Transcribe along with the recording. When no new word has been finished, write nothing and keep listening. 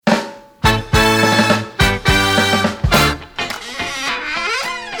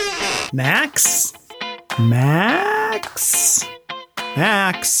Max? Max?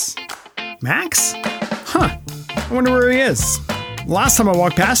 Max? Max? Huh. I wonder where he is. Last time I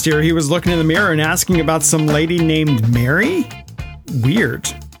walked past here, he was looking in the mirror and asking about some lady named Mary? Weird.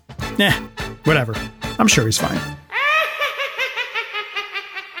 Whatever. I'm sure he's fine.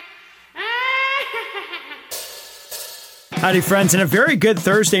 Howdy, friends, and a very good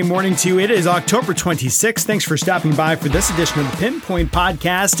Thursday morning to you. It is October 26th. Thanks for stopping by for this edition of the Pinpoint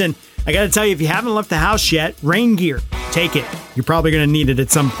Podcast. And I got to tell you, if you haven't left the house yet, rain gear, take it. You're probably going to need it at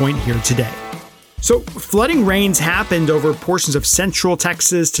some point here today. So flooding rains happened over portions of central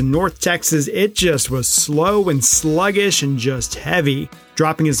Texas to North Texas. It just was slow and sluggish and just heavy,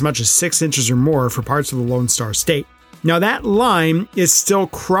 dropping as much as 6 inches or more for parts of the Lone Star State. Now that line is still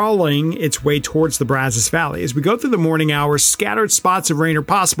crawling its way towards the Brazos Valley. As we go through the morning hours, scattered spots of rain are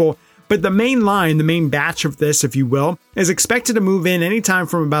possible, but the main line, the main batch of this, if you will, is expected to move in anytime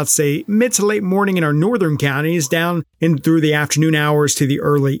from about, say, mid to late morning in our northern counties down in through the afternoon hours to the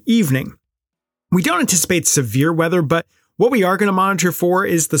early evening. We don't anticipate severe weather, but what we are going to monitor for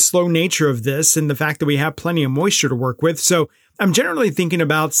is the slow nature of this and the fact that we have plenty of moisture to work with. So I'm generally thinking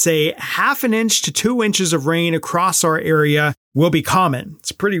about, say, 1/2 inch to 2 inches of rain across our area will be common.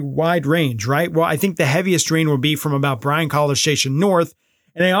 It's a pretty wide range, right? Well, I think the heaviest rain will be from about Bryan-College Station north.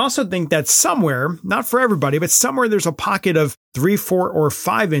 And I also think that somewhere, not for everybody, but somewhere there's a pocket of 3, 4, or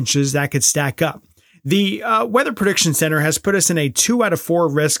 5 inches that could stack up. The Weather Prediction Center has put us in a 2 out of 4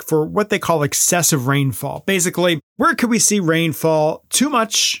 risk for what they call excessive rainfall. Basically, where could we see rainfall too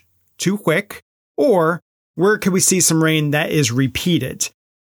much, too quick, or where could we see some rain that is repeated?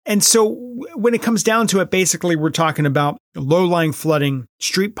 And so when it comes down to it, basically, we're talking about low-lying flooding,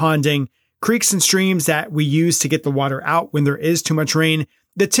 street ponding, creeks and streams that we use to get the water out when there is too much rain,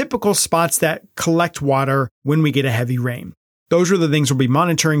 the typical spots that collect water when we get a heavy rain. Those are the things we'll be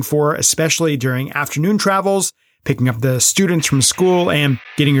monitoring for, especially during afternoon travels, picking up the students from school, and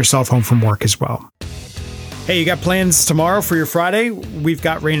getting yourself home from work as well. Hey, you got plans tomorrow for your Friday? We've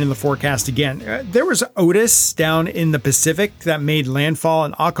got rain in the forecast again. There was Otis down in the Pacific that made landfall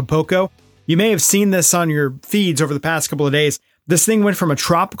in Acapulco. You may have seen this on your feeds over the past couple of days. This thing went from a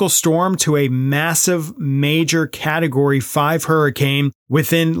tropical storm to a massive, major Category 5 hurricane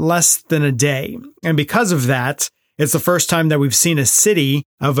within less than a day. And because of that, it's the first time that we've seen a city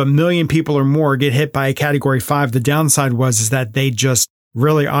of 1 million people or more get hit by a Category 5. The downside is that they just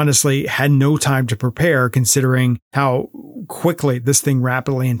really honestly had no time to prepare, considering how quickly this thing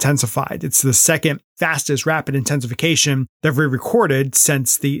rapidly intensified. It's the second fastest rapid intensification that we recorded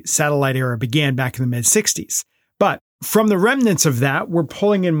since the satellite era began back in the mid-60s. But from the remnants of that, we're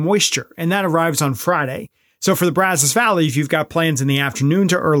pulling in moisture, and that arrives on Friday. So for the Brazos Valley, if you've got plans in the afternoon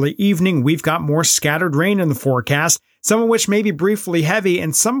to early evening, we've got more scattered rain in the forecast, some of which may be briefly heavy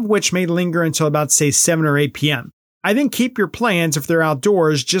and some of which may linger until about, say, 7 or 8 p.m. I think keep your plans if they're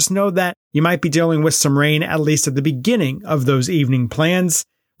outdoors. Just know that you might be dealing with some rain, at least at the beginning of those evening plans.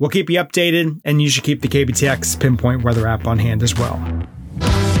 We'll keep you updated, and you should keep the KBTX Pinpoint weather app on hand as well.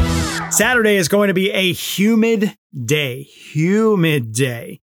 Saturday is going to be a humid day.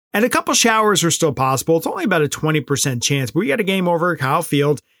 And a couple showers are still possible. It's only about a 20% chance, but we got a game over at Kyle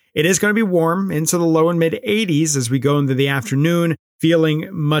Field. It is going to be warm into the low and mid 80s as we go into the afternoon, feeling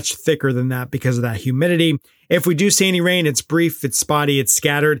much thicker than that because of that humidity. If we do see any rain, it's brief, it's spotty, it's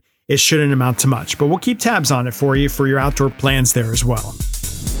scattered. It shouldn't amount to much, but we'll keep tabs on it for you for your outdoor plans there as well.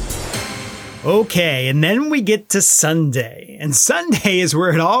 Okay, and then we get to Sunday. And Sunday is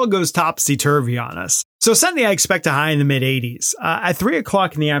where it all goes topsy-turvy on us. So Sunday, I expect a high in the mid-80s. At 3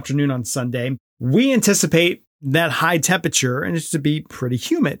 o'clock in the afternoon on Sunday, we anticipate that high temperature and it's to be pretty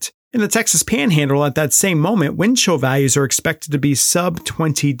humid. In the Texas Panhandle at that same moment, wind chill values are expected to be sub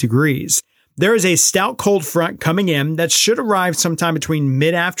 20 degrees. There is a stout cold front coming in that should arrive sometime between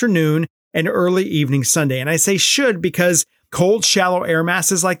mid-afternoon and early evening Sunday. And I say should because cold, shallow air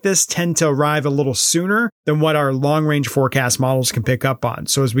masses like this tend to arrive a little sooner than what our long-range forecast models can pick up on.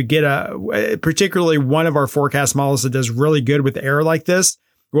 So as we get particularly one of our forecast models that does really good with air like this,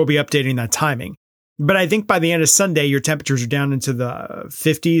 we'll be updating that timing. But I think by the end of Sunday, your temperatures are down into the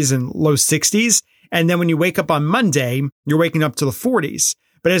 50s and low 60s. And then when you wake up on Monday, you're waking up to the 40s.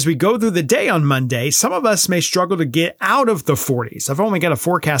 But as we go through the day on Monday, some of us may struggle to get out of the 40s. I've only got a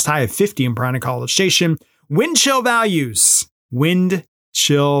forecast high of 50 in Bryan-College Station. Wind chill values,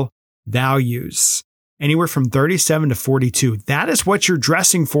 anywhere from 37 to 42. That is what you're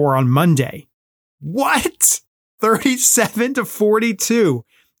dressing for on Monday. What? 37 to 42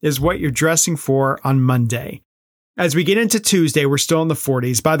 is what you're dressing for on Monday. As we get into Tuesday, we're still in the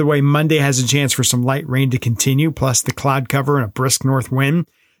 40s. By the way, Monday has a chance for some light rain to continue, plus the cloud cover and a brisk north wind.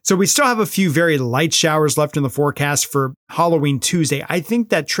 So we still have a few very light showers left in the forecast for Halloween Tuesday. I think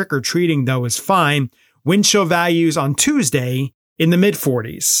that trick-or-treating, though, is fine. Wind chill values on Tuesday in the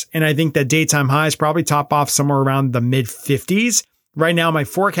mid-40s. And I think that daytime highs probably top off somewhere around the mid-50s. Right now, my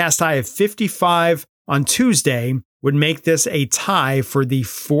forecast high of 55 on Tuesday would make this a tie for the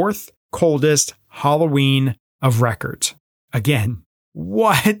fourth coldest Halloween of record. Again,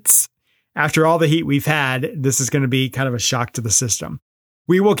 what? After all the heat we've had, this is going to be kind of a shock to the system.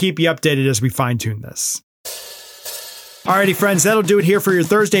 We will keep you updated as we fine-tune this. Alrighty, friends, that'll do it here for your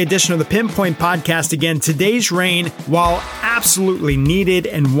Thursday edition of the Pinpoint Podcast. Again, today's rain, while absolutely needed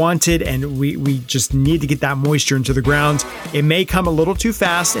and wanted, and we just need to get that moisture into the ground, it may come a little too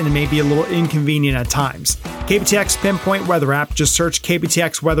fast and it may be a little inconvenient at times. KBTX Pinpoint Weather app, just search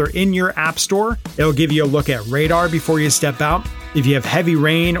KBTX Weather in your app store. It'll give you a look at radar before you step out. If you have heavy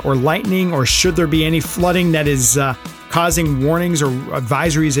rain or lightning, or should there be any flooding that is causing warnings or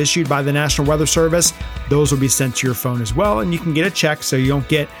advisories issued by the National Weather Service, those will be sent to your phone as well, and you can get a check so you don't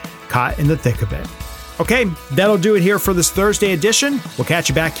get caught in the thick of it. Okay, that'll do it here for this Thursday edition. We'll catch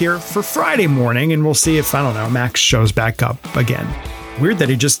you back here for Friday morning, and we'll see if, I don't know, Max shows back up again. Weird that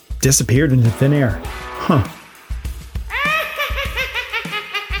he just disappeared into thin air. Huh.